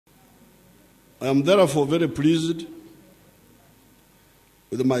I am therefore very pleased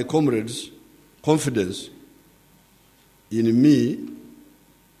with my comrades' confidence in me,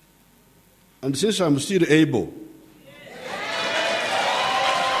 and since I'm still able,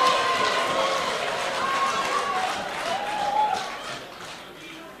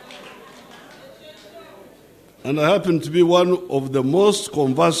 and I happen to be one of the most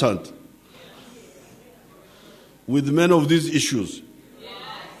conversant with many of these issues,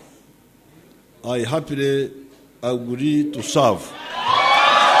 I happily agree to serve.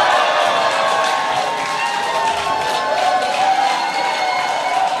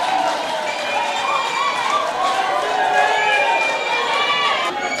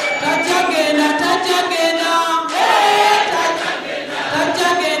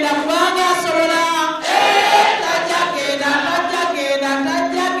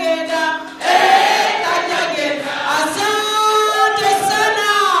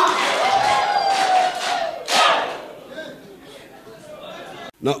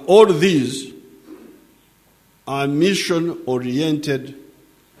 Now, all these are mission-oriented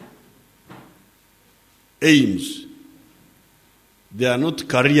aims. They are not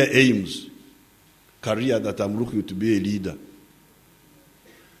career aims, career that I'm looking to be a leader,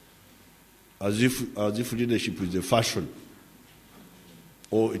 as if leadership is a fashion,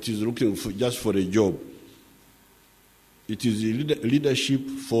 or it is looking just for a job. It is a leadership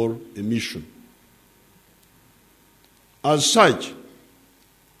for a mission. As such,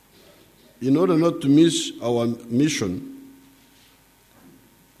 in order not to miss our mission,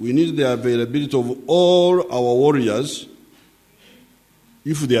 we need the availability of all our warriors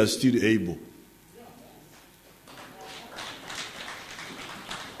if they are still able.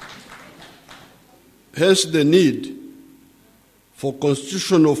 Hence the need for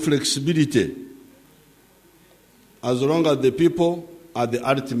constitutional flexibility as long as the people are the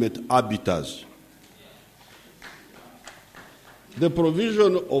ultimate arbiters. The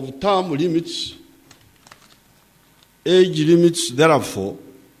provision of term limits, age limits, therefore,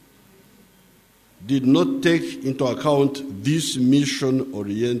 did not take into account this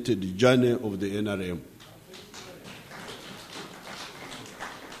mission-oriented journey of the NRM.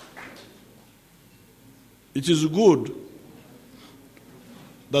 It is good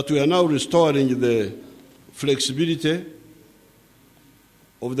that we are now restoring the flexibility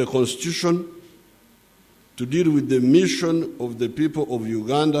of the Constitution to deal with the mission of the people of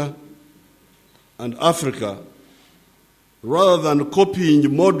Uganda and Africa, rather than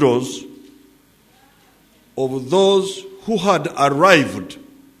copying models of those who had arrived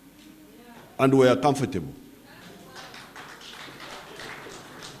and were comfortable.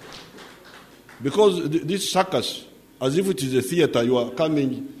 Because this circus, as if it is a theater, you are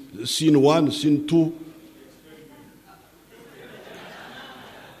coming, scene 1, scene 2.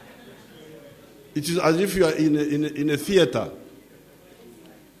 It is as if you are in a theater.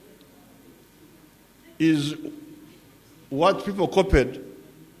 Is what people copied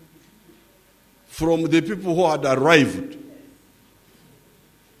from the people who had arrived.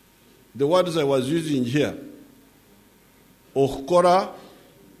 The words I was using here, okukora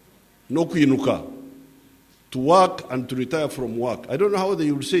n'okwinuka, to work and to retire from work. I don't know how they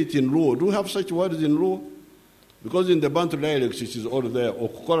would say it in Luo. Do we have such words in Luo? Because in the Bantu dialects it is all there,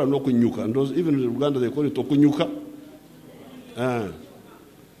 okukora n'okunyuka, and those, even in Uganda they call it okunyuka.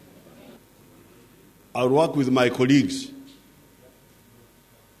 I'll work with my colleagues.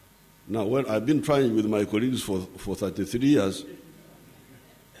 Now, well, I've been trying with my colleagues for 33 years,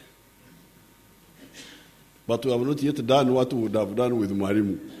 but we have not yet done what we would have done with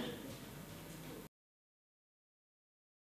Mwalimu.